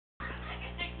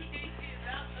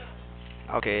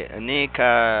ኦኬ እኔ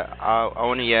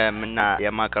አሁን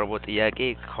የማቀርበው ጥያቄ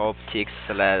ከኦፕቲክስ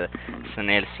ስለ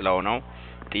ስኔል ስለው ነው።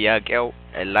 ጥያቄው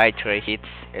a light ray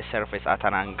hits a surface at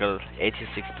an angle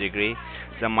 86 degree.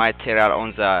 The material on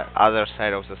the other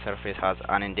side of the surface has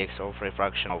an index of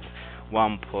refraction of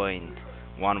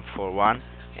 1.141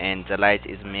 and the light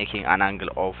is making an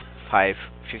angle of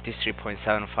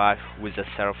 53.75 with the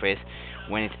surface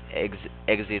when it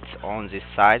exits on this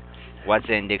side. What's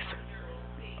the index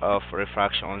of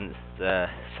refraction on the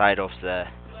side of the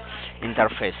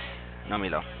interface ነው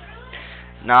የሚለው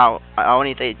now አሁን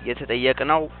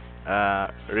የተጠየቅነው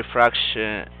refraction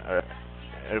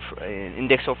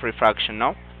index of refraction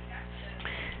ነው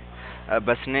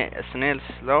በስኔልስ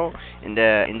law in the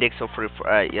index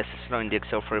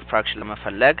of refraction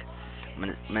ለመፈለግ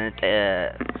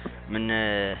ምን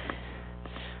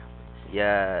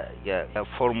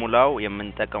የፎርሙላው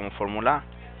የምንጠቀመው ፎርሙላ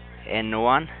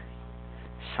n1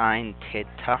 sin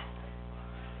theta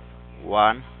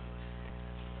 1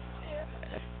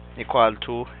 equal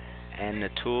to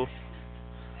n2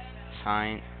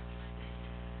 sin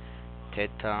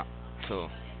theta 2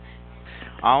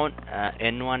 አሁን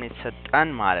n1 የተሰጠን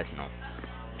ማለት ነው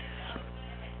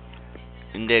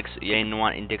ኢንዴክስ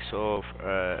የn1 ኢንዴክስ ኦፍ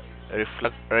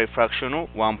ሪፍራክሽኑ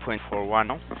 1.41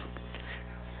 ነው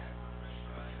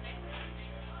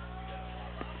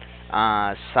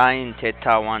sin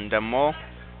theta 1 ደግሞ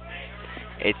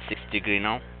 86 ዲግሪ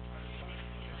ነው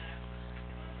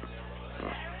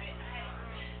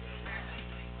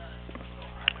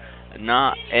እና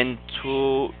n2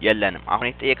 የለንም አሁን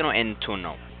የተጠየቅነው n2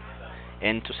 ነው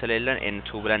n2 ስለሌለን n2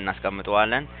 ብለን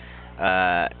እናስቀምጠዋለን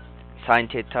sin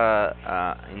theta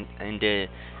እንደ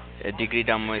ዲግሪ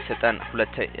ደግሞ የሰጠን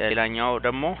ሌላኛው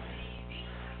ደግሞ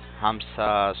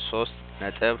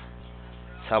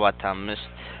 53.75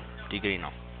 ዲግሪ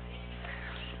ነው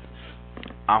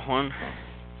አሁን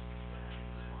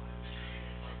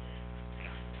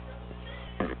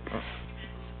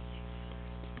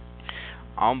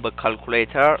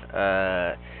በካልኩሌተር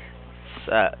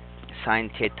sin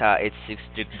theta 86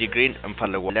 ዲግሪ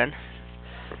እንፈልጋለን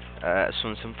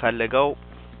እሱን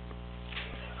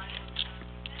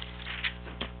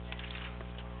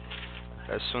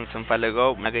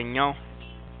ስንፈልገው ማገኛው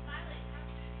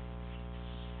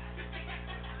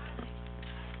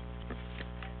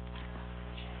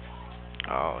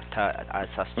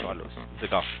አሳስቻለሁ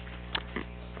ዝጋው